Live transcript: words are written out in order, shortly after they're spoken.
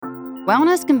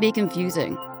Wellness can be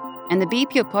confusing, and the Be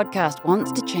Pure podcast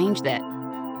wants to change that.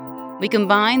 We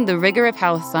combine the rigor of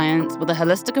health science with a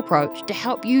holistic approach to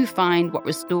help you find what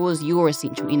restores your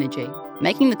essential energy,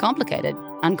 making the complicated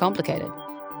uncomplicated.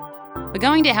 We're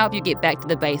going to help you get back to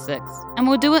the basics, and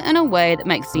we'll do it in a way that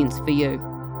makes sense for you.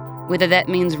 Whether that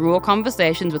means raw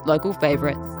conversations with local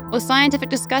favourites or scientific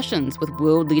discussions with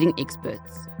world-leading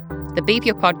experts. The Be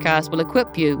Pure podcast will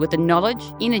equip you with the knowledge,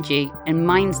 energy, and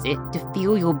mindset to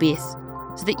feel your best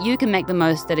so that you can make the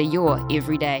most out of your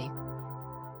everyday.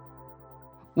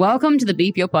 Welcome to the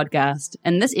Be Pure podcast.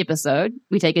 In this episode,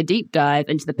 we take a deep dive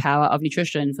into the power of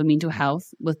nutrition for mental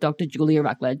health with Dr. Julia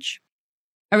Rucklidge.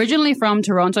 Originally from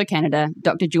Toronto, Canada,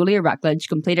 Dr. Julia Rucklidge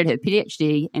completed her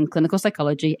PhD in clinical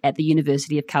psychology at the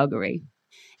University of Calgary.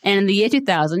 And in the year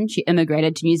 2000, she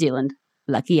immigrated to New Zealand.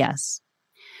 Lucky us.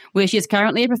 Where she is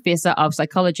currently a professor of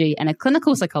psychology and a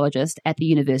clinical psychologist at the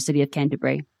University of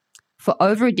Canterbury. For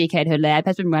over a decade, her lab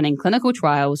has been running clinical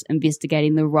trials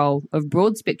investigating the role of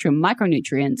broad-spectrum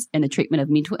micronutrients in the treatment of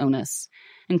mental illness,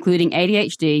 including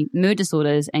ADHD, mood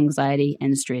disorders, anxiety,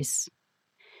 and stress.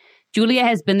 Julia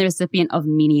has been the recipient of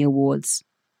many awards,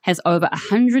 has over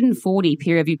 140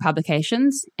 peer-reviewed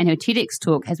publications, and her TEDx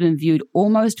talk has been viewed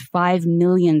almost 5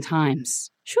 million times.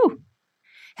 Phew!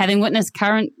 Having witnessed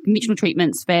current conventional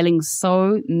treatments failing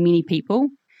so many people,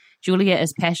 Julia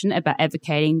is passionate about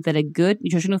advocating that a good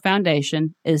nutritional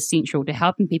foundation is essential to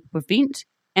helping people prevent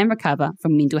and recover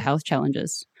from mental health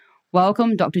challenges.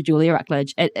 Welcome, Dr. Julia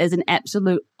Rucklidge. It is an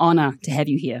absolute honor to have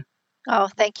you here. Oh,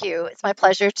 thank you. It's my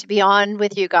pleasure to be on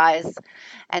with you guys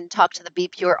and talk to the Be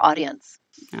Pure audience.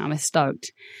 I'm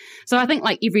stoked. So I think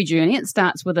like every journey, it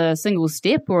starts with a single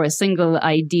step or a single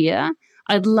idea.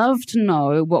 I'd love to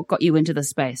know what got you into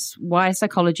this space. Why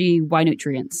psychology? Why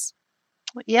nutrients?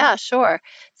 Yeah, sure.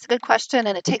 It's a good question,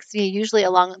 and it takes me usually a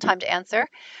long time to answer.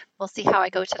 We'll see how I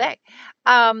go today.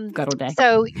 Good all day.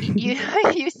 So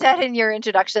you said in your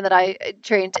introduction that I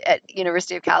trained at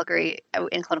University of Calgary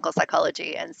in clinical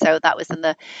psychology, and so that was in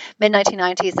the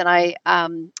mid-1990s, and I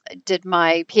did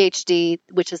my PhD,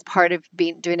 which is part of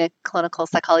doing a clinical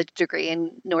psychology degree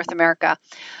in North America,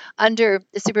 under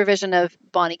the supervision of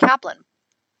Bonnie Kaplan.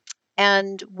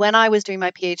 And when I was doing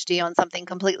my PhD on something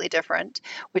completely different,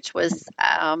 which was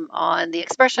on the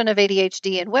expression of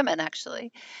ADHD in women,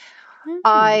 actually,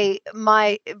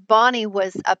 Bonnie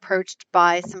was approached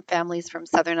by some families from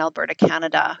southern Alberta,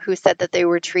 Canada, who said that they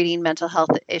were treating mental health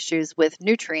issues with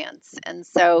nutrients. And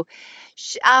so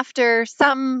after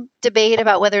some debate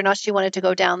about whether or not she wanted to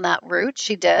go down that route,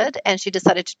 she did, and she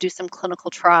decided to do some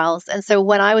clinical trials. And so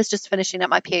when I was just finishing up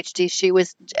my PhD, she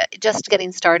was just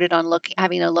getting started on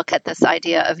having a look at this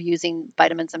idea of using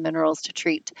vitamins and minerals to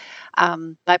treat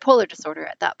bipolar disorder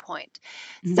at that point.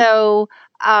 Mm-hmm. So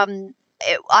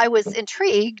I was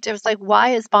intrigued. I was like,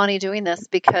 why is Bonnie doing this?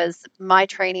 Because my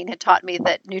training had taught me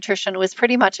that nutrition was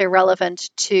pretty much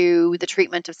irrelevant to the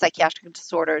treatment of psychiatric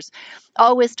disorders.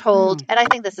 Always told, and I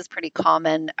think this is pretty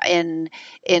common in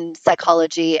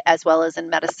psychology as well as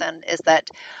in medicine, is that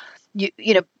you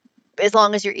know, as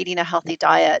long as you're eating a healthy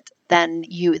diet, then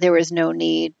there is no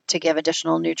need to give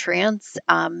additional nutrients,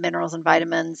 minerals and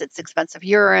vitamins. It's expensive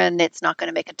urine. It's not going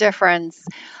to make a difference.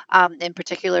 In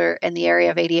particular, in the area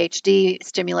of ADHD,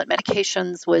 stimulant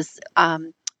medications was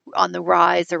on the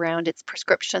rise around its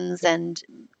prescriptions, and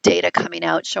data coming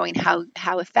out showing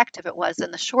how effective it was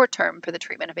in the short term for the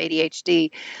treatment of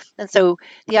ADHD. And so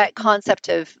the concept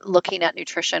of looking at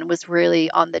nutrition was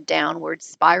really on the downward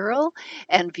spiral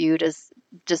and viewed as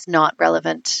just not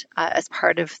relevant as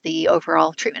part of the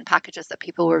overall treatment packages that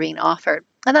people were being offered.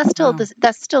 And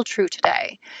that's still true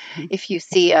today. Mm-hmm.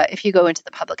 If you go into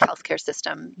the public healthcare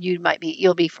system,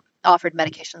 you'll be offered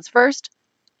medications first.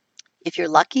 If you're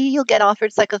lucky, you'll get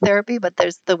offered psychotherapy, but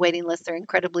the waiting lists are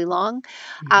incredibly long.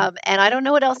 Mm-hmm. And I don't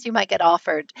know what else you might get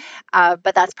offered,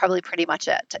 but that's probably pretty much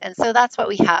it. And so that's what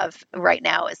we have right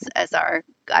now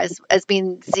as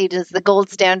being seen as the gold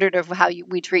standard of how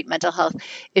we treat mental health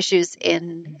issues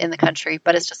in the country.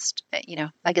 But it's just,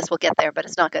 I guess we'll get there, but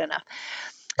it's not good enough.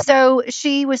 So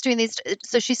she was doing these.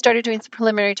 So she started doing some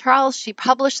preliminary trials. She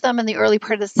published them in the early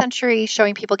part of the century,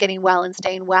 showing people getting well and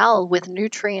staying well with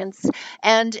nutrients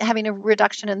and having a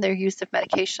reduction in their use of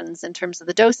medications in terms of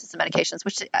the doses of medications,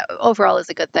 which overall is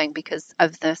a good thing because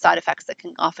of the side effects that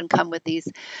can often come with these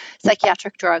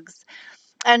psychiatric drugs.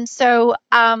 And so,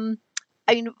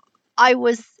 I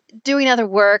was doing other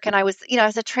work, and I was, I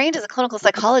was trained as a clinical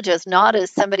psychologist, not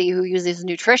as somebody who uses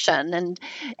nutrition,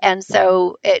 and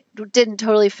so it didn't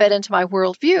totally fit into my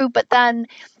worldview. But then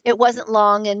it wasn't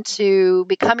long into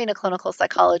becoming a clinical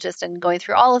psychologist and going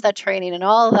through all of that training and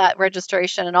all of that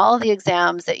registration and all of the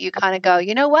exams that you kind of go,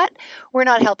 you know what, we're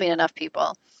not helping enough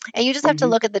people. And you just have to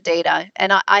look at the data.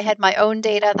 And I had my own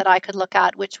data that I could look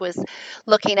at, which was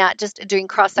looking at just doing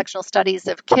cross-sectional studies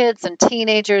of kids and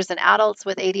teenagers and adults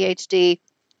with ADHD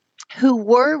who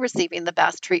were receiving the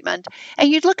best treatment.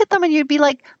 And you'd look at them and you'd be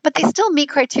like, but they still meet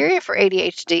criteria for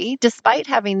ADHD despite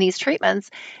having these treatments.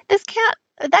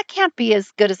 That can't be as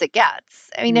good as it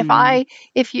gets. I mean,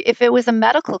 if it was a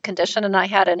medical condition and I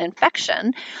had an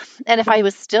infection, and if I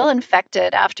was still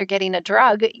infected after getting a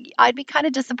drug, I'd be kind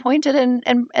of disappointed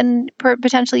and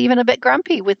potentially even a bit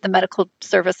grumpy with the medical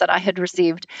service that I had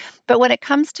received. But when it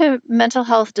comes to mental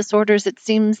health disorders, it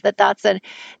seems that that's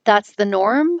the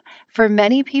norm for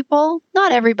many people.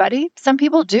 Not everybody. Some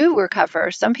people do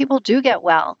recover. Some people do get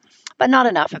well, but not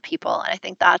enough of people. And I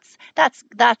think that's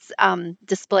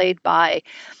displayed by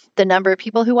the number of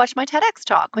people who watch my TEDx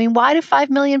talk. I mean, why do 5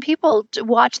 million people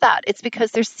watch that? It's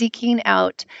because they're seeking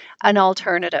out an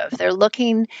alternative. They're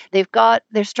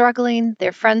struggling,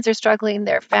 their friends are struggling,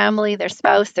 their family, their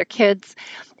spouse, their kids,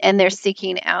 and they're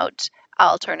seeking out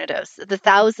alternatives. The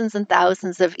thousands and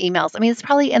thousands of emails. I mean, it's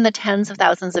probably in the tens of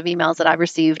thousands of emails that I've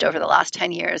received over the last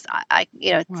 10 years. Wow.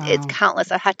 It's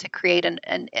countless. I had to create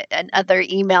another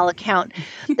email account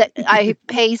that I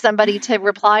pay somebody to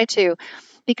reply to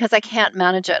because I can't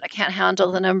manage it. I can't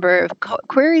handle the number of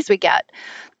queries we get.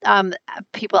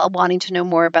 People wanting to know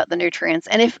more about the nutrients.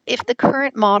 And if the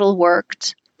current model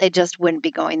worked, they just wouldn't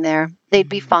be going there. They'd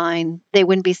be fine. They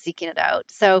wouldn't be seeking it out.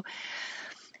 So,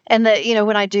 and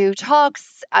when I do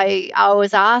talks, I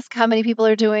always ask how many people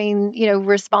are doing,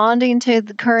 responding to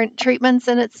the current treatments,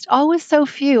 and it's always so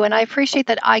few. And I appreciate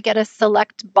that I get a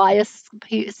select bias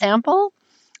sample.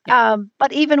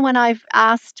 But even when I've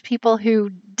asked people who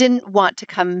didn't want to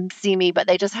come see me, but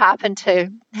they just happened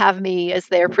to have me as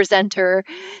their presenter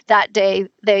that day,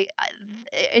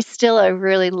 it's still a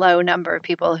really low number of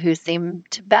people who seem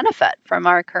to benefit from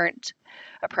our current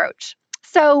approach.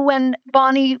 So when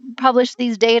Bonnie published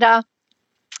these data,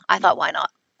 I thought, why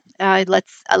not?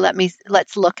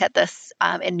 Let's look at this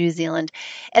in New Zealand.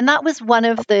 And that was one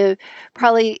of the,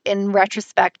 probably in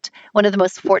retrospect, one of the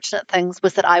most fortunate things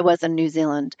was that I was in New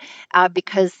Zealand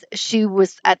because she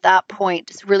was at that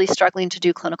point really struggling to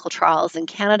do clinical trials in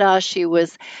Canada.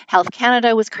 Health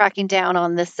Canada was cracking down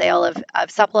on the sale of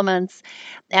supplements.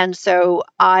 And so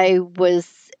I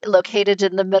was located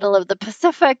in the middle of the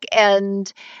Pacific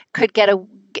and could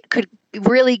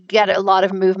really get a lot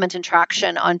of movement and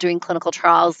traction on doing clinical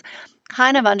trials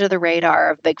kind of under the radar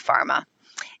of big pharma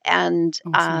and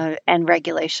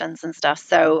regulations and stuff.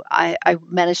 So I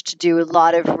managed to do a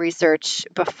lot of research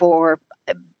before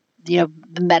the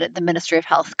Ministry of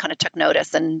Health kind of took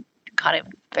notice and kind of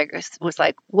was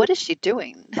like, what is she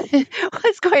doing?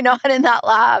 What's going on in that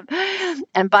lab?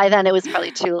 And by then it was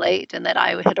probably too late, and that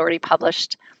I had already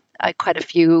published quite a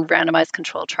few randomized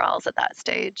controlled trials at that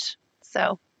stage.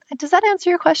 So does that answer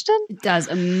your question? It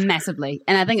does, massively.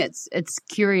 And I think it's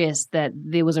curious that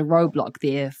there was a roadblock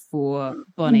there for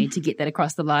Bonnie to get that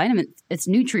across the line. I mean, it's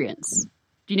nutrients.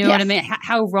 Do you know what I mean?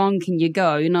 How wrong can you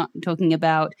go? You're not talking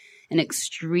about an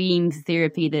extreme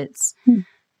therapy that's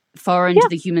foreign to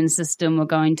the human system or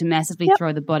going to massively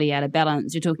throw the body out of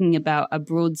balance. You're talking about a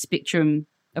broad spectrum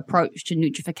approach to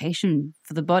nutrification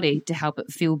for the body to help it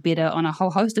feel better on a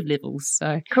whole host of levels.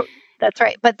 So that's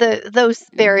right. But those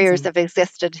barriers have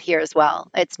existed here as well.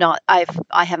 It's not, I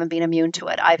haven't been immune to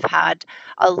it. I've had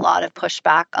a lot of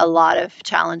pushback, a lot of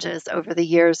challenges over the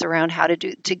years around how to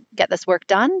get this work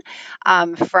done,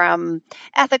 from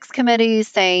ethics committees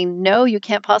saying, no, you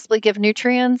can't possibly give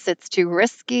nutrients. It's too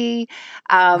risky.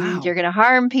 You're going to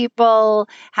harm people.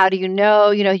 How do you know,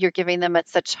 you're giving them at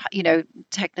such,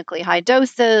 technically high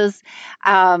doses.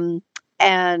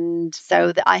 And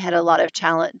so I had a lot of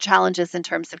challenges in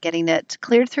terms of getting it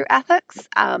cleared through ethics.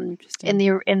 In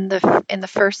the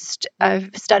first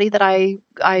study that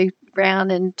I ran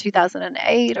in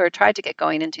 2008, or tried to get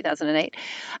going in 2008,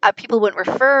 people wouldn't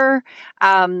refer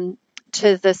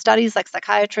to the studies. Like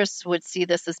psychiatrists would see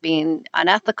this as being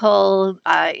unethical.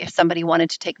 If somebody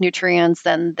wanted to take nutrients,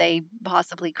 then they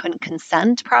possibly couldn't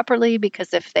consent properly,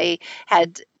 because if they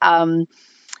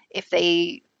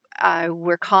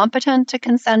were competent to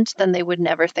consent, then they would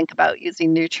never think about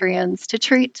using nutrients to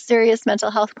treat serious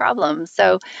mental health problems.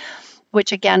 So,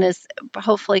 which again is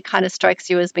hopefully kind of strikes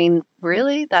you as being,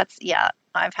 really?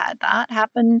 I've had that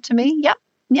happen to me.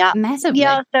 Yeah. Massively.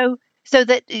 Yeah. So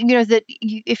that,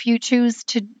 if you choose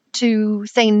to to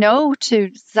say no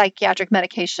to psychiatric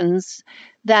medications,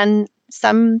 then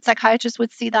some psychiatrists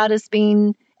would see that as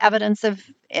being evidence of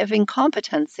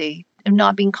incompetency, of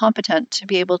not being competent to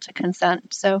be able to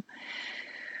consent. So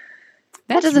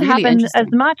that doesn't really happen as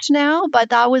interesting. much now, but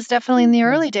that was definitely in the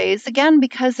early days. Again,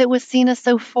 because it was seen as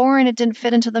so foreign, it didn't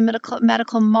fit into the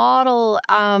medical model.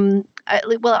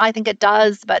 I think it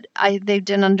does, but they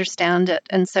didn't understand it,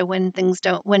 and so when things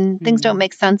don't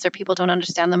make sense or people don't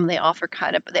understand them, they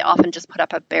often just put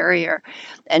up a barrier,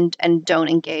 and don't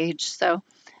engage. So.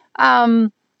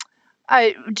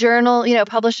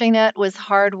 Publishing it was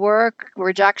hard work.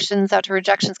 Rejections after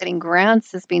rejections, getting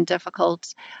grants has been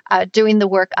difficult. Doing the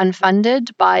work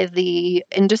unfunded by the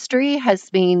industry has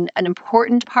been an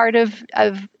important part of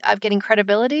getting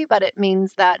credibility, but it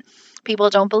means that people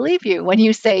don't believe you when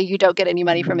you say you don't get any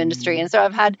money from industry. And so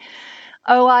I've had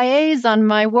OIAs on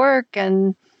my work,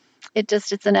 and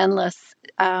it's an endless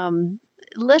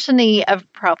litany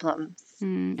of problems.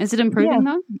 Is it improving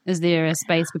though? Is there a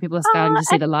space where people are starting to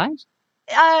see the light?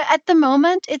 At the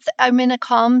moment, I'm in a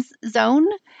calm zone,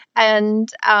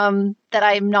 and that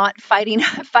I'm not fighting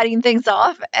things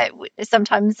off.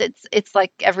 Sometimes it's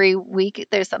like every week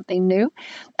there's something new.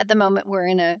 At the moment, we're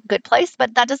in a good place,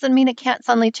 but that doesn't mean it can't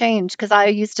suddenly change. Because I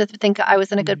used to think I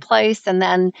was in a good place, and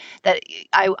then that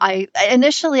I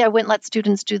initially I wouldn't let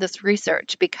students do this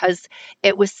research because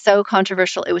it was so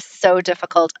controversial. It was so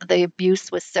difficult. The abuse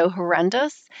was so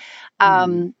horrendous.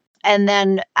 And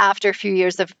then after a few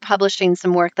years of publishing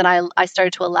some work, then I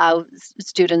started to allow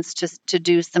students to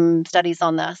do some studies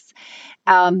on this.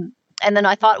 And then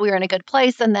I thought we were in a good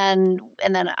place. And then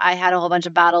I had a whole bunch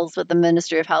of battles with the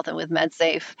Ministry of Health and with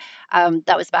MedSafe.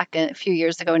 That was back a few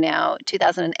years ago now,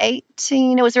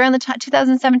 2018. It was around the time,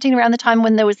 2017, around the time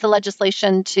when there was the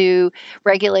legislation to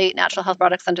regulate natural health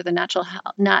products under the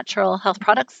Natural Health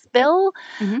Products Bill.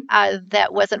 That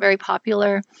wasn't very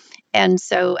popular. And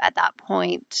so at that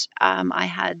point, I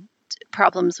had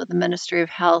problems with the Ministry of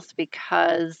Health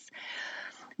because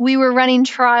we were running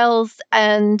trials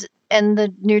and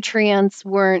the nutrients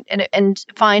weren't, and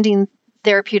finding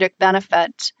therapeutic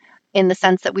benefit in the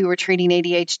sense that we were treating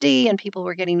ADHD and people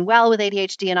were getting well with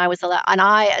ADHD. And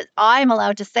I'm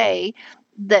allowed to say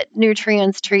that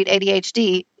nutrients treat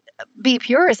ADHD. Be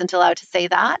Pure isn't allowed to say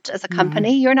that as a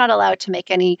company. You're not allowed to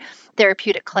make any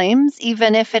therapeutic claims,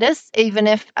 even if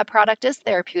a product is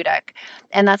therapeutic,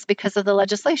 and that's because of the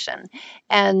legislation.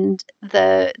 And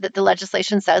the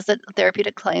legislation says that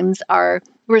therapeutic claims are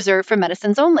reserved for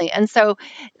medicines only. And so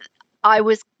I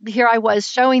was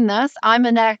showing this. I'm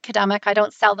an academic. I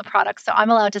don't sell the product, so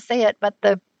I'm allowed to say it, but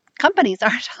the companies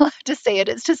aren't allowed to say it.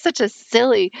 It's just such a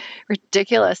silly,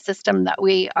 ridiculous system that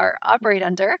we operate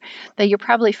under, that you're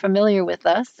probably familiar with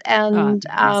this. And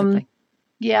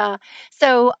yeah,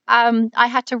 so I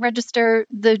had to register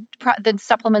the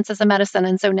supplements as a medicine,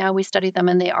 and so now we study them,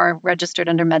 and they are registered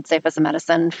under MedSafe as a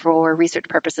medicine for research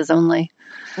purposes only.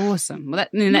 Awesome. Well,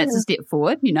 that's a step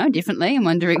forward, definitely in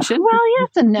one direction. Well, yes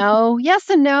and no. Yes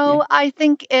and no. Yeah. I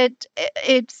think it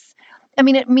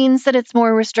means that it's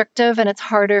more restrictive and it's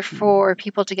harder for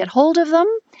people to get hold of them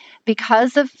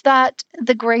because of that,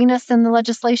 the grayness in the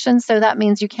legislation. So that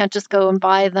means you can't just go and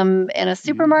buy them in a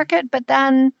supermarket, but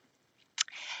then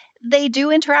they do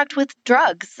interact with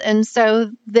drugs. And so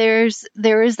there is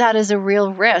that as a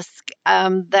real risk,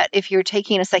 that if you're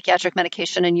taking a psychiatric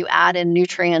medication and you add in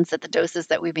nutrients at the doses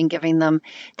that we've been giving them,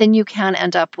 then you can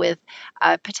end up with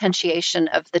potentiation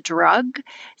of the drug.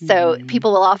 So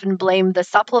people will often blame the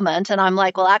supplement. And I'm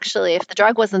like, well, actually, if the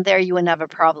drug wasn't there, you wouldn't have a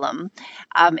problem.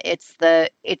 It's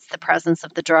the presence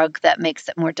of the drug that makes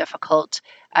it more difficult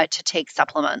to take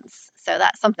supplements. So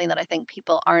that's something that I think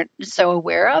people aren't so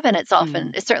aware of. And it's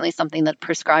certainly something that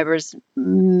prescribers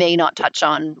may not touch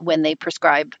on when they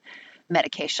prescribe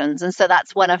medications. And so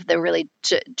that's one of the really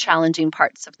challenging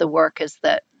parts of the work, is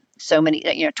that so many,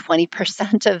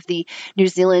 20% of the New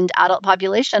Zealand adult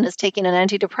population is taking an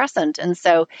antidepressant. And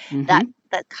so that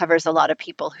covers a lot of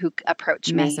people who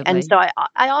approach me. Massively. And so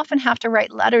I often have to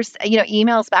write letters,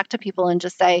 emails back to people and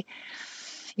just say,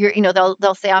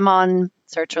 they'll say I'm on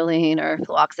sertraline or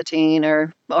fluoxetine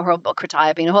or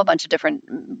quetiapine, a whole bunch of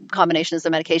different combinations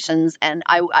of medications, and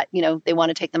they want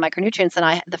to take the micronutrients,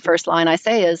 and the first line I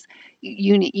say is,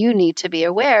 you need to be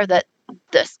aware that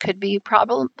this could be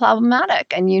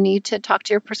problematic, and you need to talk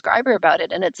to your prescriber about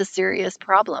it, and it's a serious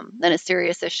problem and a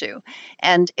serious issue.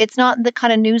 And it's not the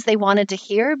kind of news they wanted to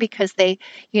hear, because they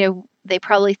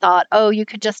probably thought, oh, you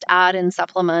could just add in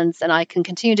supplements and I can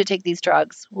continue to take these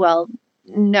drugs. Well,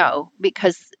 no,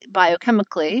 because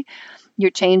biochemically,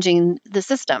 you're changing the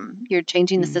system. You're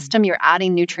changing the system. You're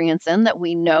adding nutrients in that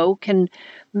we know can,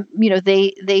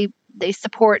 they they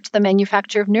support the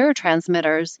manufacture of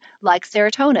neurotransmitters like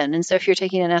serotonin. And so if you're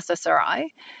taking an SSRI,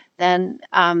 then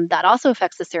that also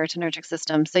affects the serotonergic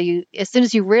system. So as soon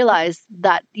as you realize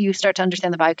that, you start to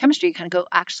understand the biochemistry, you kind of go,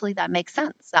 actually, that makes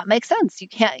sense. That makes sense.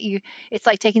 It's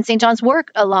like taking St. John's wort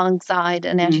alongside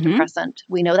an antidepressant.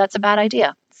 We know that's a bad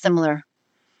idea. Similar.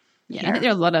 Yeah, I think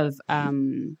there are a lot of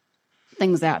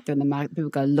things out there in the market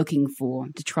people go looking for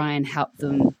to try and help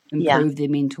them improve their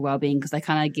mental well-being, because they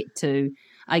kind of get to,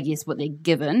 I guess, what they're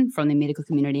given from the medical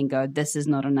community and go, this is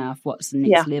not enough. What's the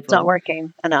next level? It's not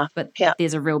working enough. But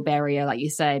there's a real barrier, like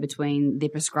you say, between their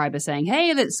prescriber saying,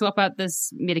 hey, let's swap out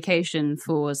this medication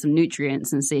for some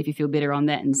nutrients and see if you feel better on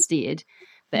that instead.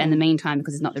 But in the meantime,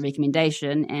 because it's not the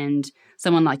recommendation, and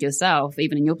someone like yourself,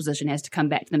 even in your position, has to come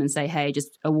back to them and say, hey,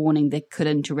 just a warning, they could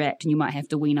interact and you might have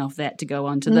to wean off that to go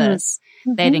on to this.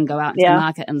 They then go out into the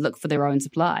market and look for their own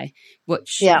supply,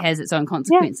 which has its own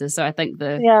consequences. So I think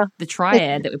the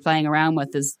triad that we're playing around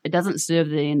with is, it doesn't serve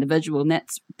the individual, and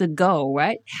that's the goal,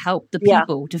 right? Help the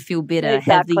people to feel better,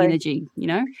 have the energy, you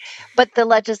know? But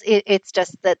it's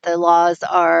just that the laws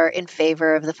are in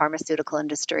favor of the pharmaceutical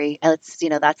industry. It's,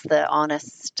 that's the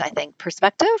honest, I think,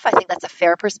 perspective. I think that's a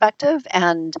fair perspective.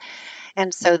 And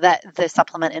so that the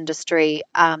supplement industry,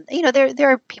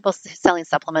 there are people selling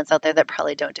supplements out there that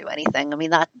probably don't do anything. I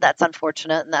mean, that's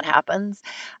unfortunate, and that happens.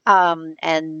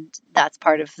 And that's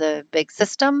part of the big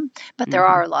system. But there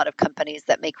are a lot of companies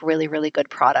that make really, really good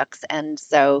products. And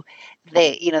so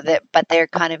but they're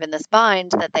kind of in this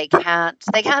bind that they can't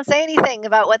say anything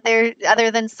about what they're,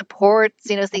 other than supports,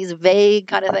 these vague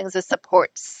kind of things that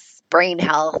supports brain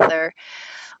health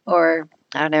or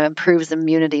I don't know, improves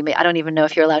immunity. I don't even know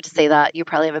if you're allowed to say that. You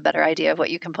probably have a better idea of what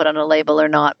you can put on a label or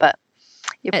not. But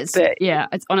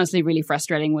it's honestly really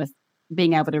frustrating with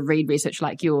being able to read research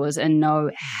like yours and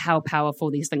know how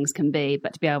powerful these things can be,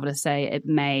 but to be able to say it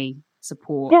may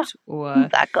support or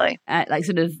exactly like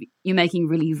sort of you're making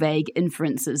really vague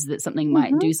inferences that something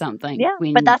might do something.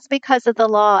 But that's because of the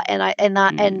law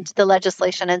and the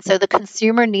legislation. And so the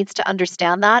consumer needs to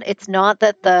understand that. It's not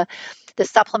that the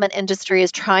supplement industry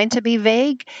is trying to be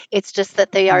vague. It's just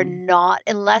that they are not,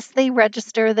 unless they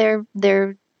register their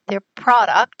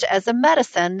product as a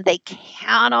medicine, they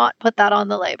cannot put that on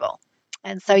the label.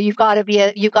 And so you've got to be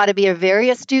a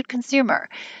very astute consumer.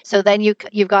 So then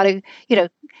you've got to,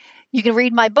 you can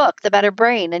read my book, The Better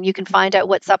Brain, and you can find out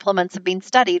what supplements have been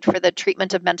studied for the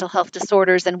treatment of mental health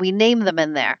disorders, and we name them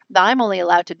in there. But I'm only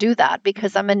allowed to do that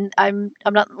because I'm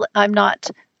not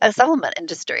a supplement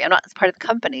industry. I'm not part of the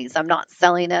companies. I'm not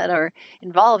selling it or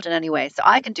involved in any way. So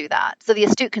I can do that. So the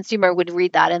astute consumer would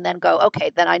read that and then go, okay,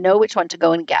 then I know which one to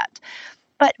go and get.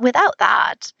 But without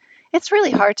that, it's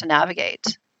really hard to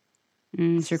navigate.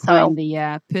 It's requiring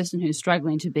the person who's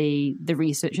struggling to be the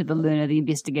researcher, the learner, the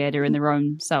investigator in their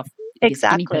own self.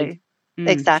 Exactly.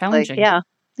 Exactly. Yeah.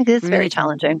 It is really very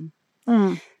challenging.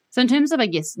 So in terms of, I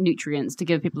guess, nutrients, to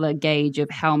give people a gauge of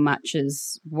how much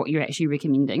is what you're actually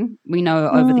recommending, we know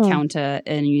over the counter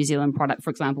in a New Zealand product, for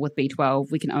example, with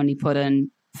B12, we can only put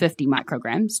in 50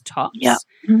 micrograms tops. Yeah.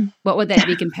 What would that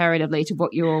be comparatively to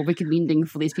what you're recommending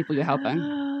for these people you're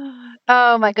helping?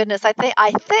 Oh my goodness. I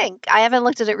think I haven't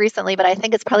looked at it recently, but I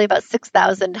think it's probably about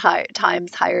 6,000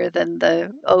 times higher than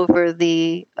the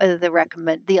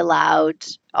allowed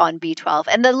on B12.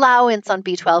 And the allowance on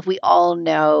B12 we all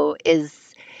know is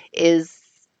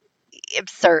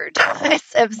absurd.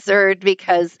 It's absurd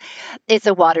because it's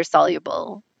a water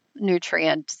soluble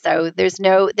nutrient. So there's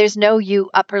no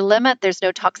upper limit. There's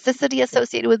no toxicity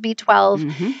associated with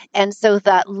B12. And so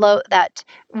that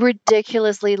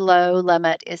ridiculously low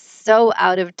limit is so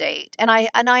out of date. And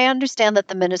I understand that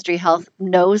the Ministry of Health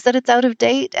knows that it's out of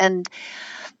date,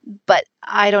 but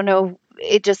I don't know,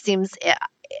 it just seems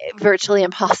virtually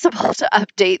impossible to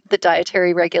update the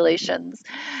dietary regulations.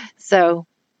 So,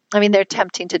 I mean, they're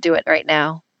attempting to do it right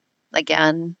now.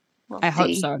 Again, I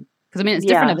hope so. Because, I mean, it's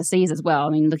different overseas as well. I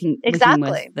mean, looking with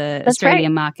the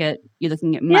Australian market, you're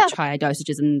looking at much higher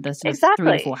dosages in the sort of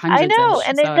 300 to 400. I know,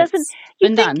 and it doesn't.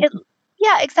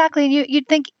 Exactly. And you'd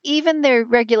think even their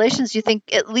regulations, you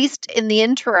think at least in the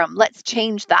interim, let's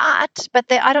change that. But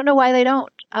I don't know why they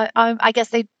don't. I guess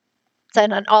they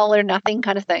said an all or nothing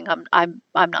kind of thing. I'm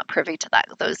not privy to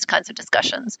those kinds of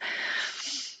discussions.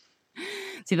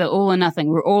 It's either all or nothing.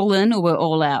 We're all in or we're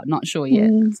all out. Not sure yet.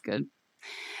 That's good.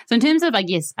 So in terms of, I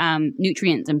guess,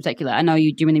 nutrients in particular, I know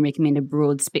you generally recommend a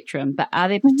broad spectrum, but are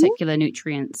there particular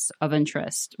nutrients of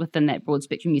interest within that broad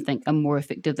spectrum you think are more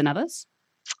effective than others?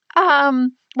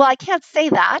 Well, I can't say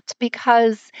that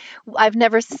because I've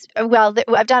never.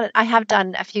 I've done. I have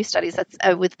done a few studies that's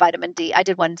with vitamin D. I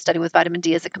did one study with vitamin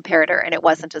D as a comparator, and it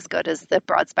wasn't as good as the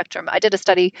broad spectrum. I did a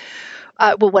study.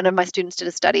 One of my students did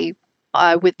a study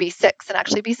with B6, and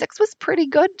actually B6 was pretty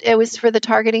good. It was for the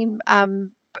targeting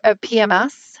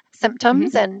PMS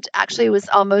symptoms, and actually it was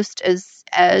almost as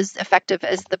effective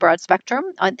as the broad spectrum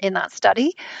in that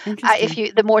study.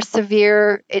 Interesting. The more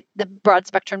severe, the broad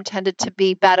spectrum tended to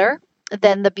be better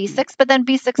than the B6, but then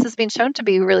B6 has been shown to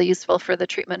be really useful for the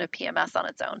treatment of PMS on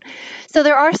its own. So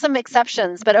there are some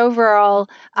exceptions, but overall,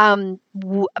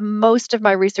 most of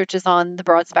my research is on the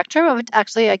broad spectrum.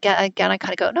 Actually, again, I kind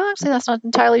of go, no, actually, that's not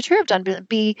entirely true. I've done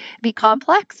B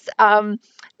complex. And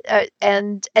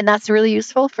that's really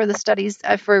useful for the studies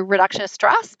for reduction of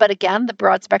stress. But again, the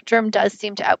broad spectrum does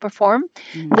seem to outperform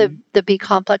the B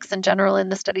complex in general in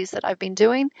the studies that I've been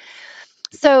doing.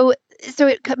 So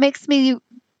it makes me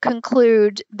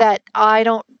conclude that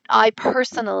I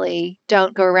personally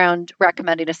don't go around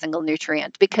recommending a single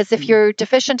nutrient, because if you're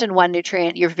deficient in one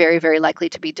nutrient, you're very, very likely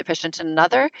to be deficient in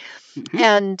another.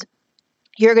 And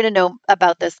you're going to know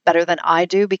about this better than I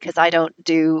do, because I don't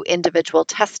do individual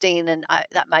testing, and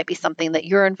that might be something that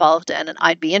you're involved in, and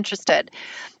I'd be interested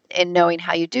in knowing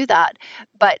how you do that.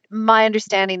 But my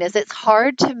understanding is it's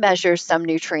hard to measure some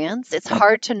nutrients. It's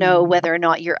hard to know whether or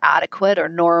not you're adequate or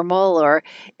normal or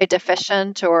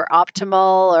deficient or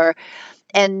optimal,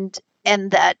 and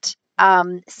that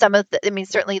some of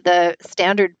certainly the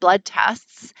standard blood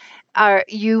tests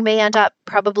you may end up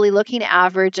probably looking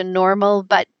average and normal,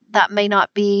 but that may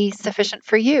not be sufficient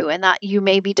for you, and that you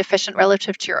may be deficient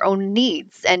relative to your own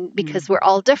needs, and because we're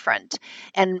all different.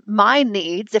 And my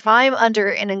needs, if I'm under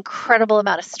an incredible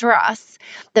amount of stress,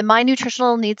 then my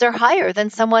nutritional needs are higher than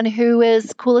someone who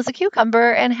is cool as a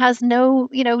cucumber and has no,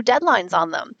 deadlines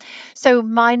on them. So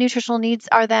my nutritional needs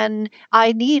are then,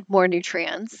 I need more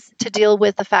nutrients to deal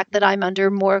with the fact that I'm under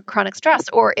more chronic stress,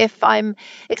 or if I'm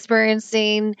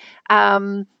experiencing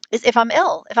if I'm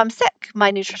ill, if I'm sick,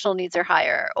 my nutritional needs are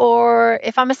higher. Or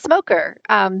if I'm a smoker,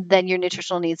 then your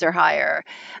nutritional needs are higher.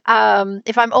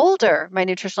 If I'm older, my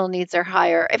nutritional needs are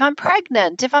higher. If I'm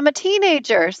pregnant, if I'm a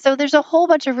teenager. So there's a whole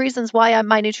bunch of reasons why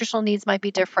my nutritional needs might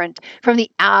be different from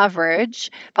the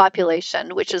average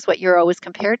population, which is what you're always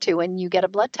compared to when you get a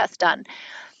blood test done.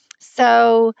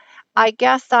 So I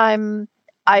guess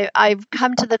I've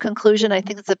come to the conclusion, I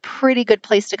think it's a pretty good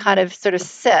place to kind of sort of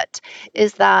sit,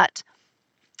 is that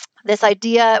this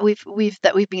idea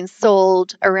that we've been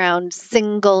sold around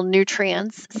single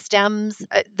nutrients stems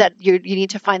that you need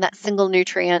to find that single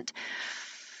nutrient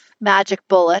magic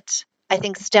bullet, I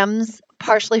think stems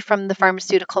partially from the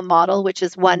pharmaceutical model, which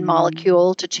is one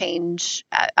molecule to change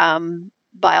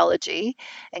biology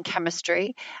and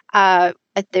chemistry.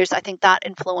 I think that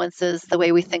influences the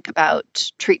way we think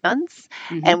about treatments,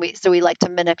 and we like to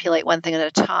manipulate one thing at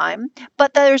a time.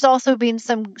 But there's also been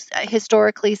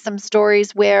historically some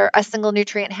stories where a single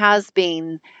nutrient has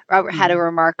had a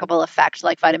remarkable effect,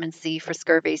 like vitamin C for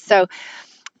scurvy. So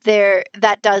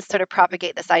that does sort of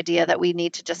propagate this idea that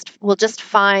we'll just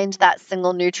find that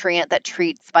single nutrient that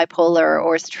treats bipolar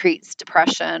or treats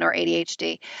depression or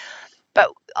ADHD.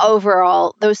 But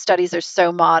overall, those studies are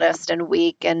so modest and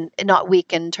weak, and not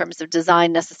weak in terms of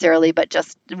design necessarily, but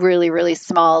just really, really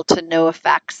small to no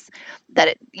effects,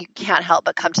 that you can't help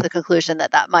but come to the conclusion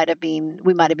that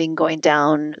we might have been going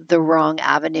down the wrong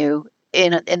avenue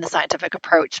in the scientific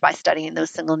approach by studying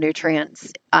those single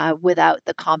nutrients without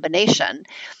the combination.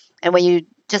 And when you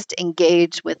just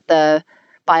engage with the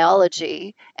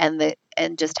biology and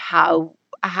just how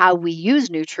we use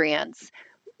nutrients,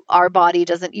 our body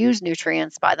doesn't use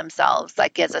nutrients by themselves,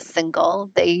 like as a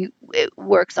single. It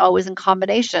works always in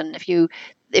combination. If you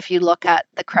look at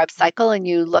the Krebs cycle and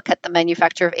you look at the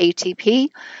manufacture of ATP,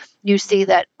 you see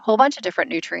that a whole bunch of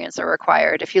different nutrients are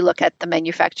required. If you look at the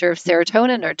manufacture of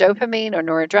serotonin or dopamine or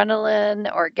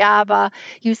noradrenaline or GABA,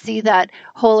 you see that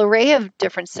whole array of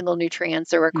different single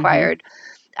nutrients are required.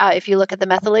 If you look at the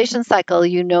methylation cycle,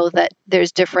 you know that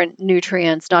there's different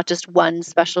nutrients, not just one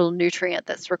special nutrient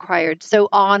that's required. So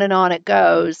on and on it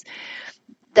goes,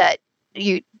 that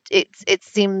it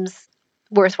seems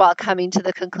worthwhile coming to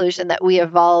the conclusion that we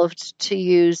evolved to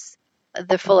use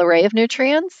the full array of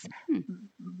nutrients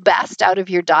best out of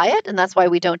your diet. And that's why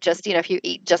we don't just, if you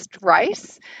eat just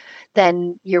rice,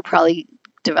 then you'll probably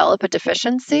develop a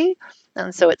deficiency.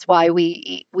 And so it's why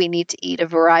we need to eat a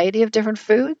variety of different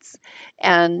foods,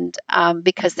 and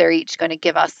because they're each going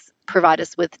to provide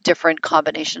us with different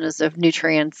combinations of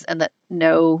nutrients, and that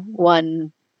no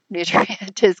one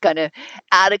nutrient is going to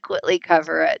adequately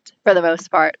cover it for the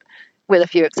most part, with a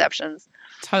few exceptions.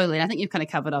 Totally. And I think you've kind of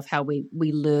covered off how we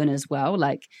learn as well.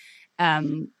 Like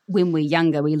when we're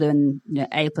younger, we learn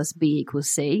A plus B equals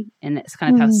C. And that's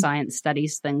kind of how science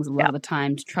studies things a lot of the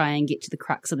time to try and get to the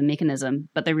crux of the mechanism.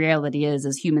 But the reality is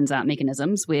humans aren't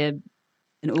mechanisms. We're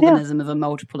an organism of a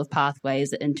multiple of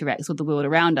pathways that interacts with the world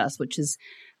around us, which is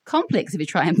complex if you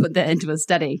try and put that into a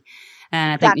study.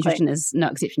 And I think nutrition is no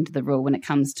exception to the rule when it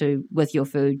comes to with your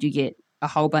food. You get a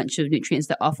whole bunch of nutrients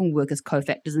that often work as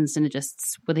cofactors and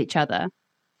synergists with each other.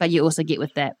 But you also get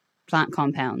with that plant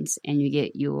compounds, and you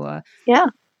get your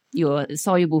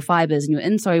soluble fibers and your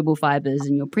insoluble fibers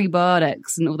and your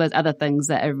prebiotics and all those other things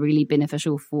that are really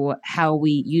beneficial for how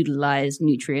we utilize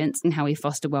nutrients and how we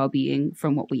foster well-being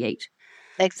from what we eat.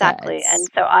 Exactly.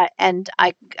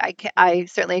 I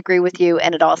certainly agree with you.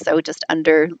 And it also just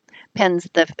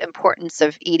underpins the importance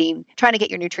of trying to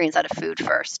get your nutrients out of food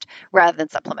first rather than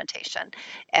supplementation.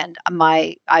 And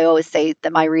I always say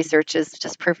that my research is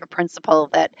just proof of principle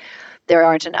that there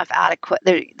aren't enough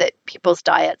that people's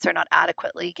diets are not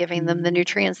adequately giving them the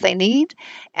nutrients they need.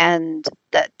 And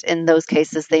that in those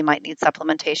cases, they might need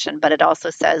supplementation. But it also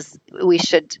says we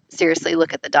should seriously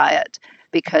look at the diet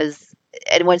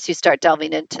and once you start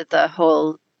delving into the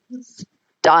whole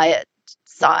diet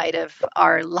side of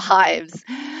our lives,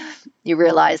 you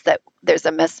realize that there's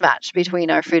a mismatch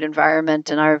between our food environment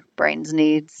and our brain's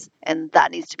needs. And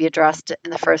that needs to be addressed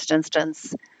in the first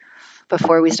instance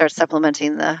before we start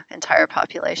supplementing the entire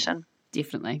population.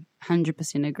 Definitely.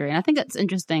 100% agree. And I think it's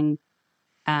interesting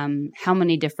how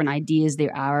many different ideas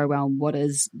there are around what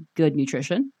is good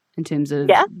nutrition in terms of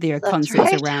their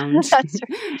concepts around.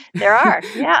 There are,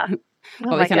 yeah.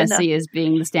 What we kind of see as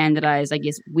being the standardized, I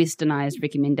guess, westernized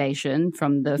recommendation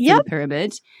from the food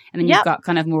pyramid. And then you've got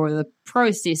kind of more of the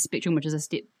processed spectrum, which is a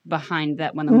step behind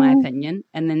that one, in my opinion.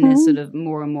 And then there's sort of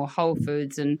more and more whole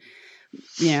foods. And,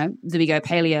 do we go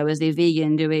paleo? Is there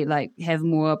vegan? Do we have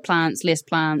more plants, less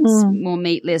plants, more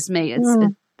meat, less meat? It's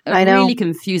a really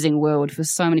confusing world for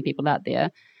so many people out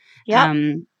there. Yeah.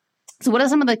 So what are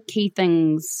some of the key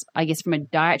things, I guess, from a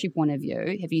dietary point of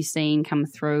view, have you seen come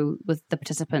through with the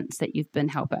participants that you've been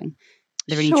helping? Are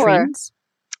there any trends?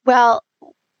 Well,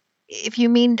 if you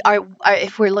mean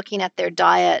if we're looking at their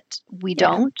diet, we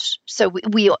don't. So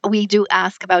we do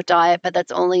ask about diet, but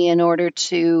that's only in order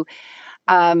to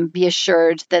be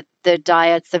assured that the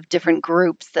diets of different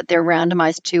groups that they're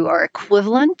randomized to are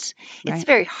equivalent. Right. It's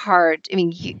very hard. I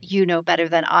mean, you know better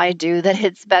than I do that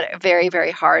it's very, very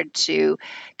hard to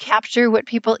capture what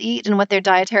people eat and what their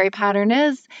dietary pattern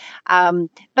is.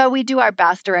 But we do our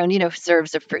best around,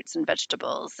 serves of fruits and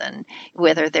vegetables and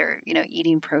whether they're,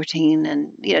 eating protein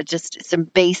and, just some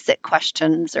basic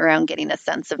questions around getting a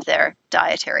sense of their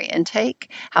dietary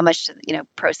intake. How much,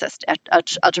 processed,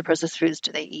 ultra processed foods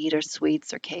do they eat, or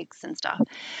sweets or cakes and stuff.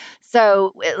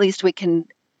 So at least we can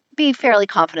be fairly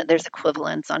confident there's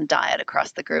equivalence on diet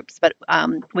across the groups, but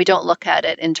we don't look at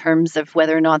it in terms of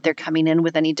whether or not they're coming in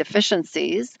with any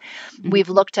deficiencies. We've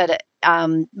looked at it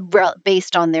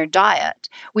based on their diet.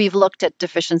 We've looked at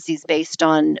deficiencies based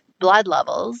on blood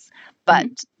levels, but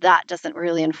that doesn't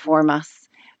really inform us.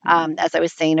 As I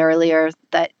was saying earlier,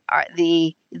 that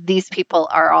these people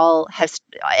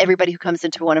everybody who comes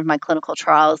into one of my clinical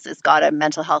trials has got a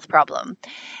mental health problem.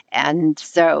 And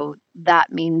so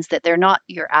that means that they're not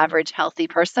your average healthy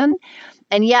person.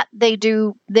 And yet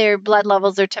their blood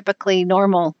levels are typically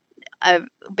normal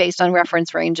based on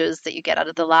reference ranges that you get out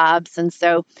of the labs. And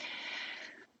so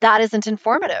that isn't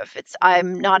informative.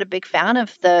 I'm not a big fan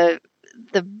of the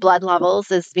blood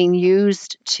levels as being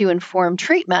used to inform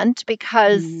treatment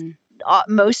because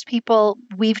most people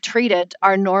we've treated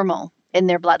are normal in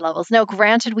their blood levels. Now,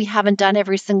 granted, we haven't done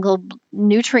every single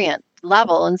nutrient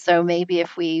level. And so maybe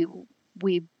if we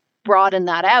broaden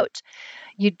that out,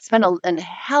 you'd spend a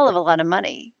hell of a lot of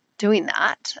money doing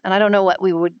that. And I don't know what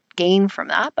we would gain from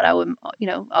that, but I would,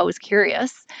 always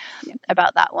curious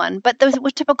about that one. But those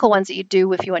typical ones that you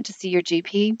do if you went to see your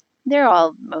GP, they're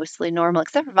all mostly normal,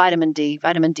 except for vitamin D.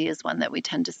 Vitamin D is one that we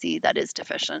tend to see that is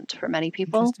deficient for many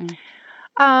people.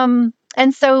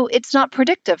 And so it's not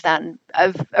predictive then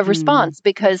of response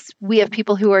because we have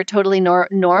people who are totally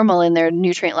normal in their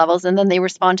nutrient levels and then they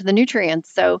respond to the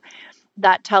nutrients. So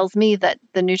that tells me that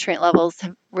the nutrient levels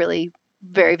have really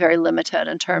very, very limited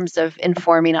in terms of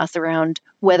informing us around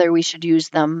whether we should use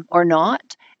them or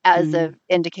not as an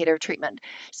indicator of treatment.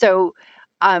 So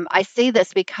I say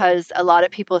this because a lot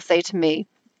of people say to me,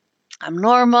 I'm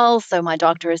normal, so my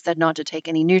doctor has said not to take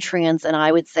any nutrients. And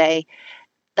I would say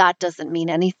that doesn't mean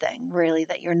anything, really,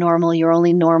 that you're normal. You're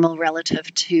only normal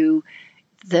relative to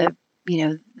the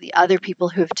other people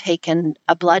who have taken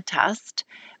a blood test,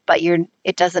 but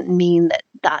it doesn't mean that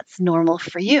that's normal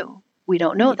for you. We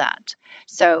don't know that.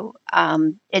 So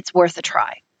it's worth a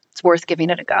try. It's worth giving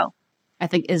it a go. I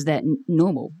think, is that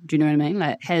normal? Do you know what I mean?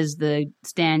 Like, has the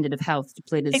standard of health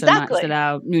depleted so much Exactly. that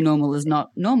our new normal is not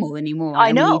normal anymore? I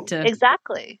And we know, need to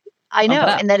exactly. I bump know. it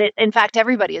up. And that in fact,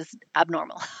 everybody is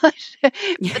abnormal. But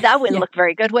that wouldn't Yeah. look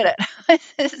very good, would it?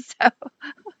 So,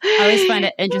 I always find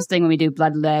it interesting when we do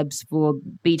blood labs for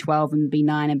B12 and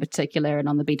B9 in particular, and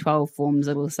on the B12 forms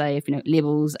it will say if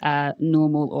levels are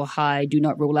normal or high, do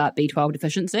not rule out B12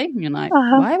 deficiency. And you're like,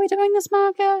 why are we doing this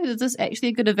marker? Is this actually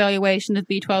a good evaluation of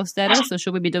B12 status, or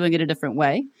should we be doing it a different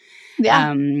way? yeah,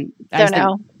 I don't just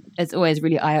know. think it's always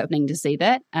really eye-opening to see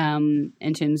that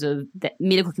in terms of the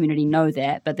medical community know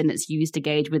that, but then it's used to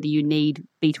gauge whether you need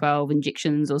B12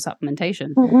 injections or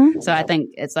supplementation. So I think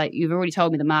it's like, you've already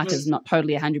told me the marker is not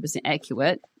totally 100%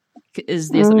 accurate. Is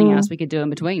there something else we could do in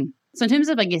between? So in terms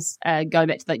of, I guess, going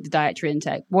back to like the dietary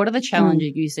intake, what are the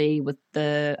challenges you see with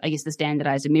the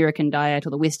standardized American diet or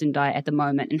the Western diet at the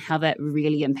moment, and how that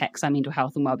really impacts our mental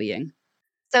health and well-being?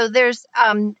 So there's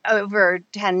over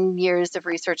 10 years of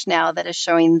research now that is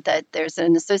showing that there's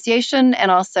an association, and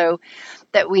also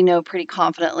that we know pretty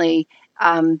confidently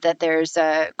that there's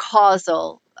a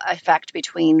causal effect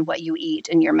between what you eat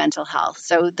and your mental health.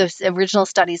 So the original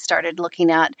studies started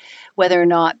looking at whether or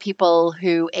not people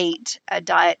who ate a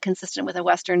diet consistent with a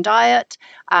Western diet,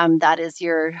 that is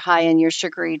your high in your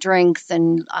sugary drinks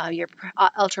and your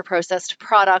ultra-processed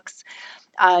products,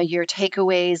 your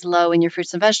takeaways low in your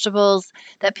fruits and vegetables,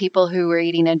 that people who are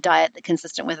eating a diet that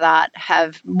consistent with that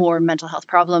have more mental health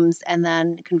problems. And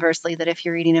then conversely, that if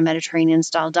you're eating a Mediterranean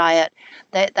style diet,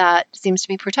 that seems to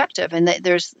be protective, and that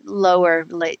there's lower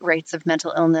rates of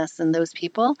mental illness in those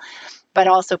people. But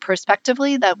also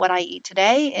prospectively, that what I eat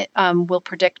today will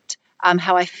predict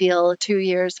how I feel 2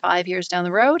 years, 5 years down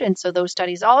the road. And so those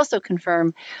studies also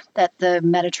confirm that the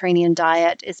Mediterranean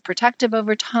diet is protective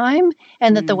over time,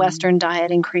 and that the Western diet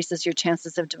increases your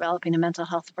chances of developing a mental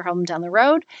health problem down the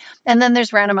road. And then there's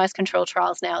randomized control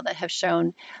trials now that have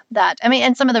shown that,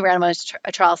 and some of the randomized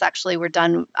trials actually were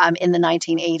done in the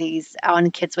 1980s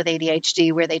on kids with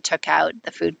ADHD, where they took out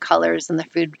the food colors and the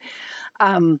food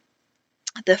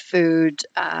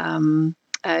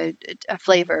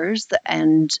flavors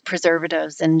and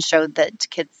preservatives, and showed that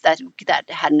kids that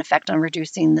had an effect on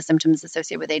reducing the symptoms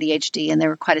associated with ADHD. And there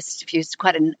were quite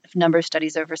a number of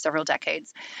studies over several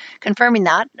decades confirming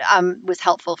that was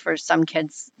helpful for some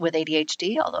kids with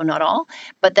ADHD, although not all.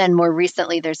 But then more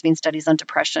recently, there's been studies on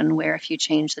depression, where if you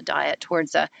change the diet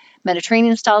towards a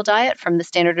Mediterranean style diet from the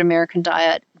standard American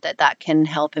diet, that can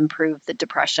help improve the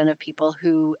depression of people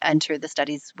who enter the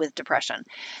studies with depression.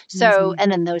 So,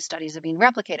 and then those studies have been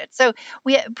replicated. So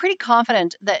we are pretty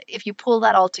confident that if you pull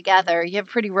that all together, you have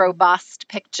a pretty robust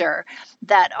picture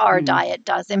that our diet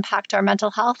does impact our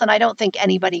mental health. And I don't think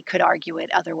anybody could argue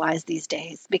it otherwise these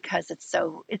days, because it's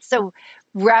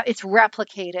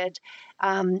replicated.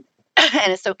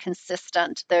 And it's so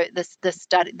consistent.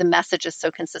 The message is so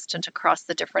consistent across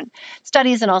the different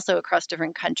studies and also across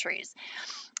different countries.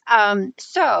 But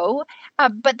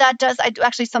that does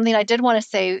actually, something I did want to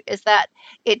say is that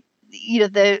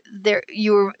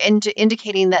you were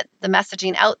indicating that the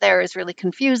messaging out there is really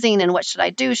confusing. And what should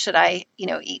I do? Should I,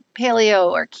 eat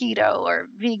paleo or keto or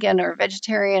vegan or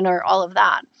vegetarian or all of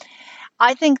that?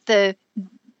 I think the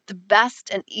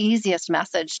best and easiest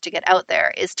message to get out there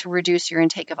is to reduce your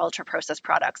intake of ultra processed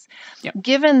products. Yep.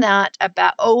 Given that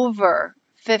about over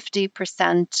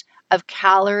 50% of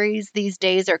calories these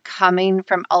days are coming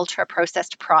from ultra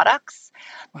processed products.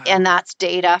 Wow. And that's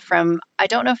data from, I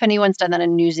don't know if anyone's done that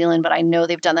in New Zealand, but I know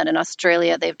they've done that in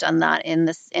Australia. They've done that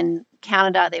in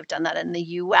Canada. They've done that in the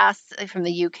US, from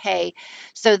the UK.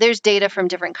 So there's data from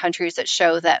different countries that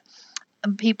show that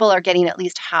people are getting at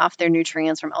least half their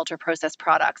nutrients from ultra-processed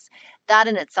products. That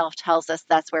in itself tells us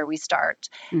that's where we start.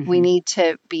 We need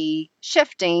to be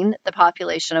shifting the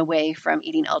population away from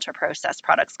eating ultra-processed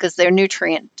products, because they're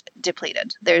nutrient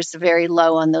depleted. There's very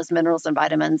low on those minerals and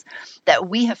vitamins that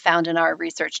we have found in our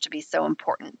research to be so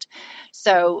important.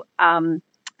 So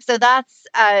that's,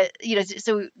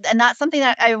 and that's something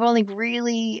that I've only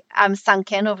really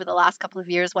sunk in over the last couple of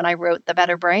years when I wrote The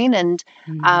Better Brain, and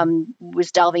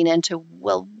was delving into,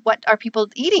 well, what are people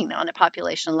eating on a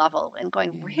population level, and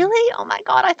going, really? Oh my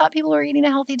God, I thought people were eating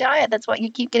a healthy diet. That's what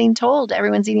you keep getting told.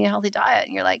 Everyone's eating a healthy diet.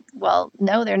 And you're like, well,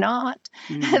 no, they're not.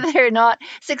 They're not.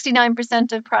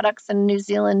 69% of products in New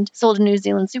Zealand, sold in New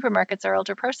Zealand supermarkets, are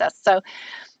ultra processed. So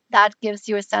that gives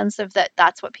you a sense of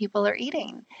that's what people are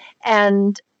eating.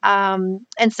 And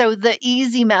so the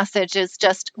easy message is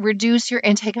just reduce your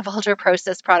intake of ultra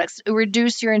processed products,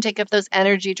 reduce your intake of those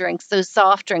energy drinks, those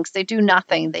soft drinks. They do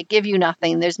nothing. They give you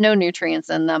nothing. There's no nutrients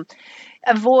in them.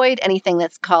 avoid anything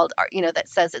that's called, that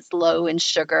says it's low in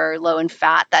sugar, low in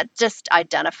fat. That just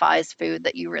identifies food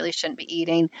that you really shouldn't be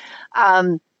eating.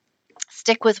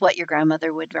 Stick with what your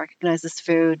grandmother would recognize as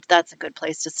food. That's a good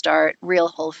place to start. Real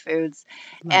whole foods.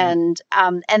 Right. And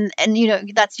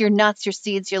that's your nuts, your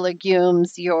seeds, your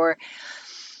legumes, your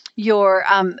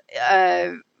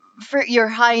you're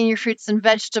high in your fruits and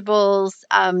vegetables.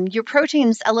 Your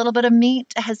proteins, a little bit of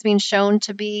meat has been shown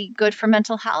to be good for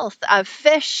mental health.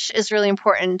 Fish is really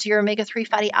important. Your omega-3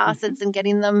 fatty acids and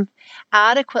getting them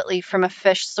adequately from a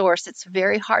fish source. It's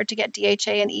very hard to get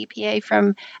DHA and EPA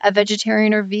from a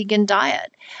vegetarian or vegan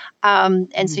diet. So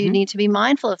you need to be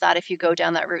mindful of that if you go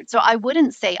down that route. So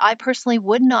I personally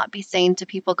would not be saying to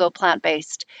people go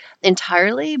plant-based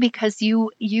entirely, because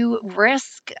you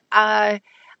risk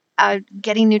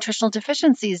getting nutritional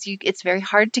deficiencies. It's very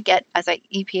hard to get,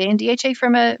 EPA and DHA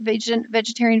from a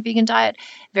vegetarian vegan diet.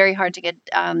 Very hard to get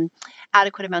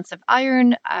adequate amounts of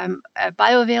iron,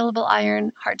 bioavailable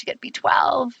iron. Hard to get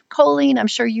B12, choline. I'm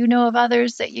sure you know of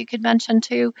others that you could mention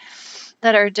too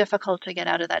that are difficult to get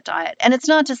out of that diet. And it's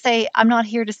not to say, I'm not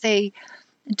here to say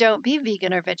don't be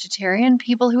vegan or vegetarian.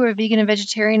 People who are vegan and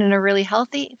vegetarian and are really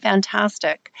healthy,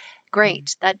 fantastic,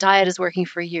 great. That diet is working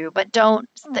for you, but don't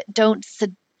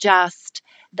suggest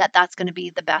that that's going to be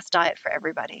the best diet for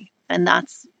everybody. And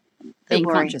that's being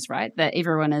conscious, right? That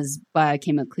everyone is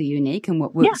biochemically unique, and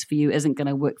what works for you isn't going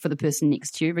to work for the person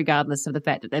next to you, regardless of the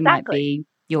fact that they might be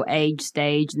your age,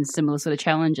 stage, and similar sort of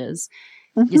challenges.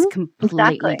 Just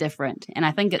completely different. And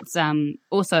I think it's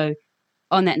also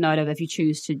on that note of, if you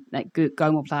choose to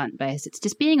go more plant-based, it's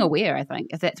just being aware, I think,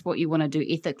 if that's what you want to do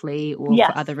ethically or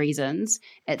for other reasons,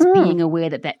 it's being aware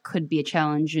that could be a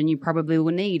challenge, and you probably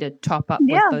will need to top up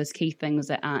with those key things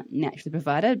that aren't naturally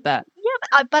provided. But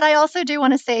but I also do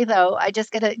want to say, though,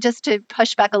 just to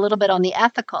push back a little bit on the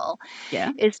ethical,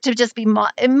 is to just be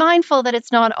mindful that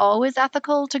it's not always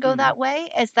ethical to go that way.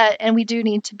 And we do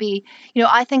need to be,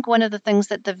 I think one of the things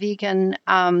that the vegan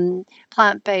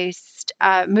plant-based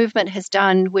movement has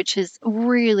done, which is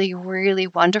really, really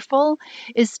wonderful,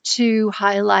 is to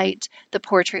highlight the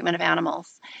poor treatment of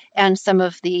animals and some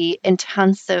of the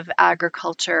intensive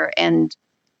agriculture and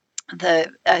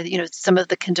some of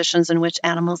the conditions in which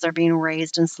animals are being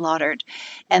raised and slaughtered.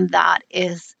 And that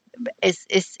is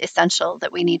essential,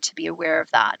 that we need to be aware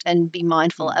of that and be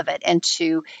mindful of it, and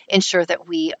to ensure that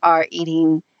we are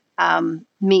eating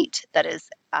meat that is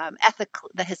ethical,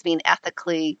 that has been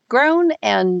ethically grown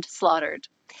and slaughtered.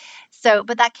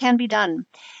 But that can be done.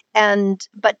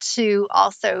 But to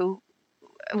also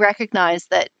recognize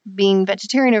that being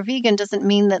vegetarian or vegan doesn't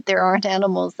mean that there aren't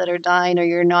animals that are dying, or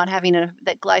you're not having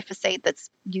that glyphosate that's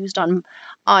used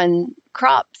on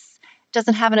crops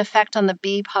doesn't have an effect on the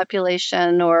bee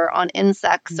population or on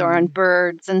insects or on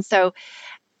birds. And so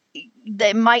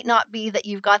it might not be that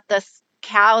you've got this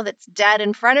cow that's dead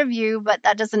in front of you, but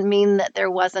that doesn't mean that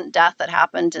there wasn't death that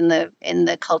happened in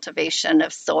the cultivation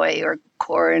of soy or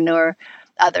corn or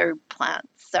other plants.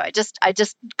 So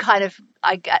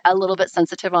I get a little bit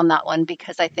sensitive on that one,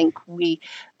 because I think we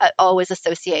always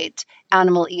associate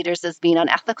animal eaters as being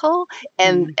unethical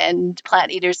and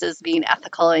plant eaters as being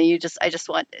ethical. And I just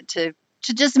want to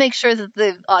just make sure that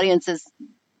the audience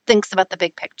thinks about the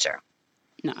big picture.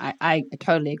 No, I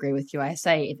totally agree with you. I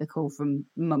say ethical from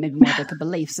maybe more like a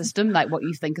belief system, like what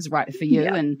you think is right for you.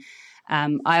 And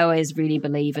I always really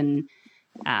believe in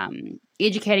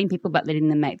educating people, but letting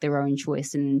them make their own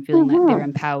choice and feeling like they're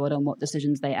empowered on what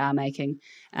decisions they are making,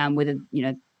 whether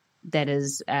that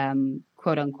is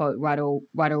quote unquote right or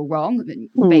wrong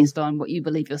based on what you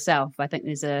believe yourself. I think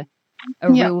there's a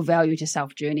real value to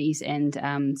self journeys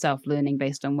and self learning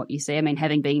based on what you say. I mean,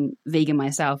 having been vegan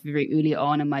myself very early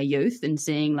on in my youth and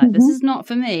seeing this is not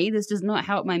for me, this does not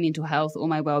help my mental health or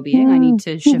my well-being. I need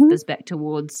to shift this back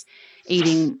towards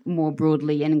eating more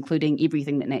broadly and including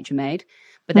everything that nature made.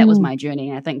 But that was my journey.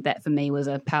 And I think that for me was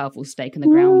a powerful stake in the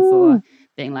ground for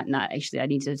being like, nah, actually I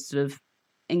need to sort of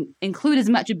include as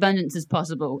much abundance as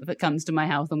possible if it comes to my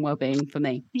health and well-being for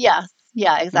me. Yes.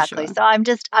 Yeah, exactly. Sure. So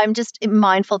I'm just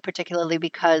mindful, particularly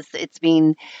because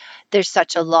there's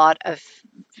such a lot of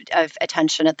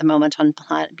attention at the moment on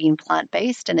being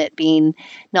plant-based, and it being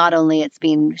not only it's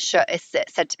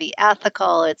said to be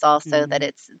ethical, it's also that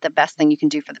it's the best thing you can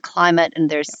do for the climate, and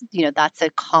there's that's a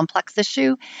complex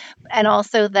issue, and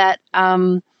also that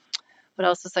what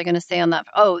else was I going to say on that?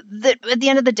 At the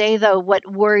end of the day, though, what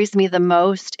worries me the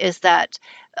most is that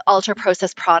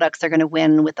ultra-processed products are going to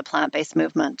win with the plant-based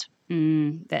movement.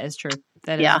 That is true.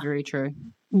 That is Yeah. very true.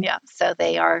 Yeah. So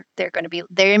they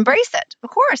embrace it. Of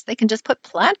course, they can just put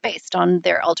plant-based on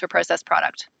their ultra-processed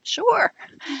product. Sure.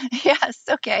 Yes.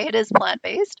 Okay. It is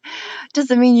plant-based.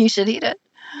 Doesn't mean you should eat it.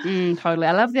 Totally.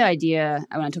 I love the idea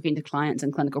when I'm talking to clients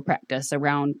in clinical practice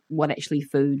around what actually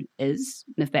food is,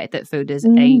 and the fact that food is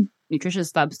a nutritious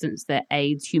substance that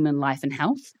aids human life and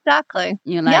health. Exactly.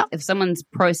 If someone's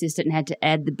processed it and had to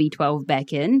add the B12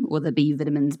 back in, or the B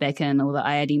vitamins back in, or the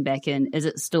iodine back in, is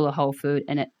it still a whole food?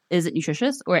 And is it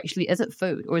nutritious, or actually is it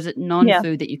food, or is it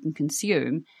non-food that you can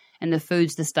consume? And the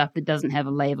food's the stuff that doesn't have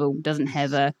a label, doesn't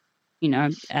have a,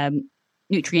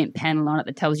 nutrient panel on it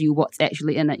that tells you what's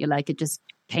actually in it. You're like, it just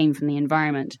came from the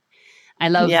environment. I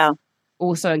love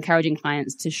also encouraging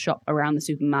clients to shop around the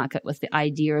supermarket with the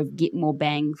idea of get more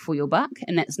bang for your buck.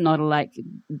 And that's not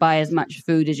buy as much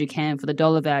food as you can for the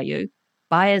dollar value.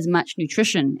 Buy as much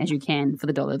nutrition as you can for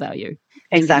the dollar value.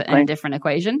 Exactly. Think of it in a different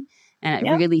equation. And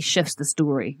it really shifts the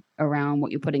story around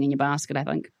what you're putting in your basket, I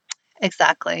think.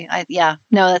 Exactly. No,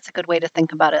 that's a good way to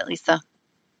think about it, Lisa.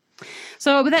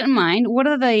 So with that in mind, what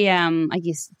are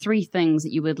the, 3 things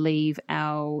that you would leave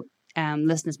our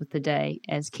listeners with today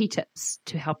as key tips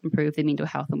to help improve their mental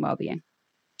health and well-being?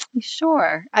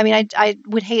 Sure. I mean, I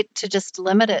would hate to just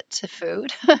limit it to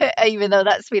food, even though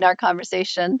that's been our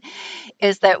conversation,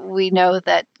 is that we know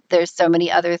that there's so many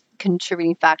other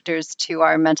contributing factors to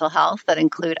our mental health that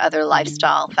include other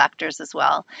lifestyle factors as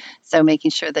well. So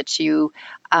making sure that you,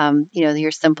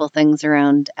 your simple things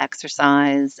around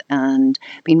exercise and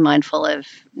being mindful of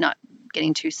not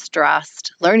getting too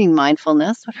stressed, learning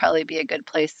mindfulness would probably be a good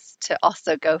place to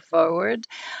also go forward.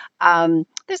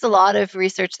 There's a lot of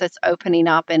research that's opening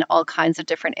up in all kinds of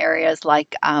different areas,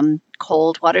 like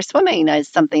cold water swimming is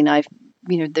something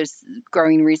there's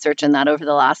growing research in that over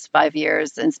the last 5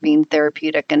 years, and it's been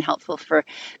therapeutic and helpful for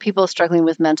people struggling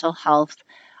with mental health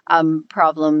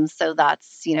problems. So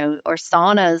that's, or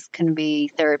saunas can be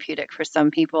therapeutic for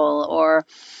some people, or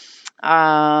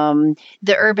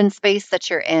the urban space that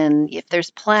you're in, if there's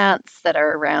plants that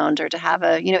are around, or to have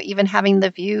even having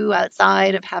the view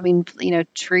outside of having,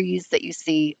 trees that you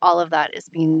see, all of that is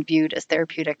being viewed as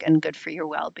therapeutic and good for your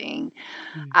well-being.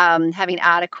 Having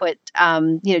adequate,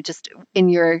 just in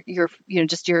your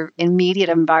just your immediate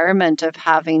environment of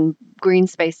having green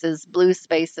spaces, blue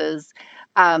spaces,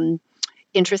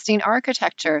 interesting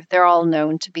architecture, they're all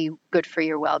known to be good for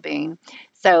your well-being.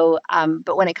 So,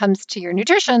 but when it comes to your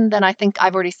nutrition, then I think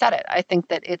I've already said it. I think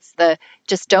that it's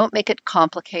just don't make it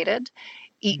complicated,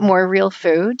 eat more real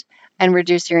food, and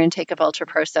reduce your intake of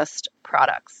ultra-processed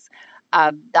products.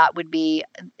 That would be,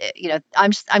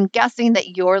 I'm guessing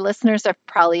that your listeners have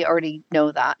probably already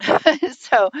know that.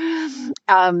 So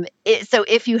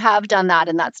if you have done that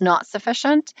and that's not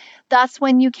sufficient, that's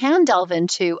when you can delve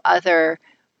into other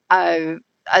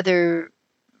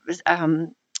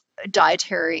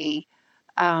dietary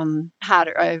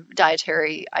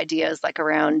dietary ideas, like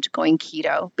around going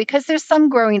keto, because there's some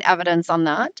growing evidence on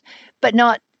that, but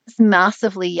not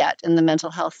massively yet in the mental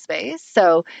health space.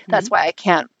 So that's why I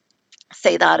can't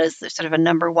say that as sort of a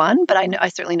number one, but I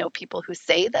certainly know people who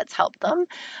say that's helped them.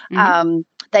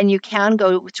 Then you can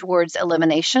go towards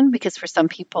elimination, because for some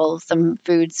people, some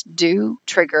foods do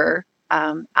trigger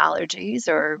allergies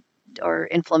or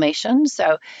inflammation.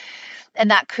 So,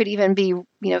 and that could even be,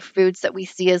 foods that we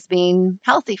see as being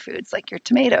healthy foods, like your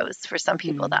tomatoes. For some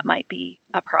people, that might be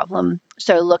a problem.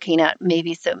 So looking at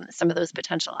maybe some of those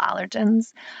potential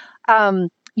allergens.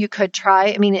 You could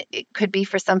try, it could be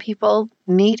for some people,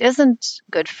 meat isn't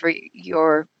good for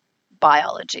your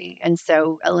biology. And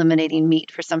so eliminating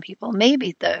meat for some people may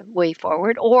be the way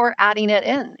forward, or adding it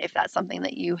in if that's something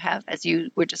that you have, as you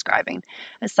were describing,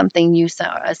 as something you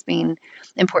saw as being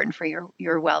important for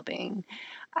your well-being.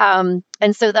 And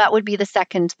so that would be the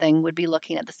second thing, would be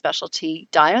looking at the specialty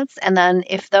diets. And then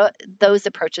if those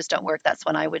approaches don't work, that's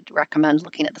when I would recommend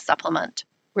looking at the supplement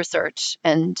research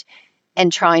and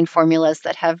trying formulas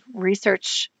that have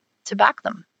research to back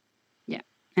them. Yeah.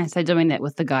 And so doing that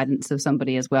with the guidance of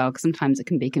somebody as well, because sometimes it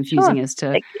can be confusing as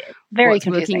to what's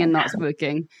working and not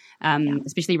working,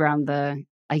 especially around the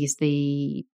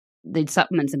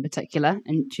supplements in particular,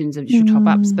 in terms of your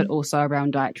top-ups, but also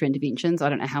around dietary interventions. I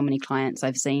don't know how many clients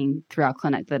I've seen through our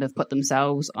clinic that have put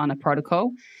themselves on a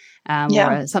protocol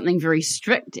or something very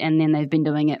strict, and then they've been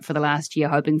doing it for the last year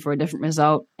hoping for a different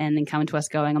result, and then coming to us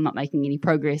going, I'm not making any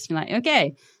progress. And you're like,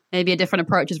 okay, maybe a different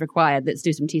approach is required. Let's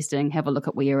do some testing, have a look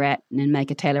at where you're at, and then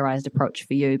make a tailorized approach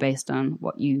for you based on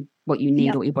what you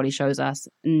need or what your body shows us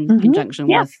in conjunction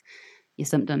with your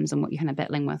symptoms and what you're kind of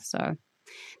battling with. So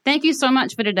Thank you so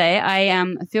much for today. I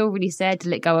feel really sad to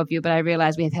let go of you, but I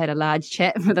realize we have had a large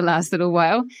chat for the last little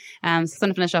while. So I'm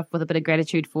going to finish off with a bit of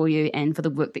gratitude for you and for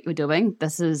the work that you're doing.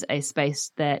 This is a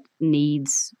space that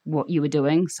needs what you are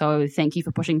doing. So thank you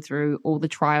for pushing through all the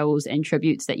trials and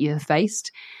tributes that you have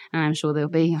faced. And I'm sure there'll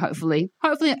be hopefully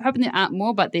there aren't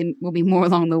more, but there will be more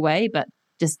along the way. But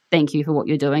just thank you for what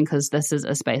you're doing, because this is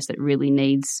a space that really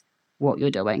needs what you're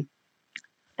doing.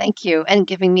 Thank you, and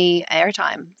giving me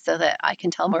airtime so that I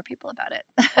can tell more people about it.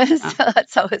 So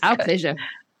that's always our good. pleasure.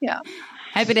 Yeah.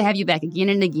 Happy to have you back again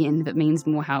and again if it means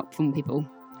more help from people.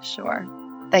 Sure.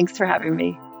 Thanks for having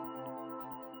me.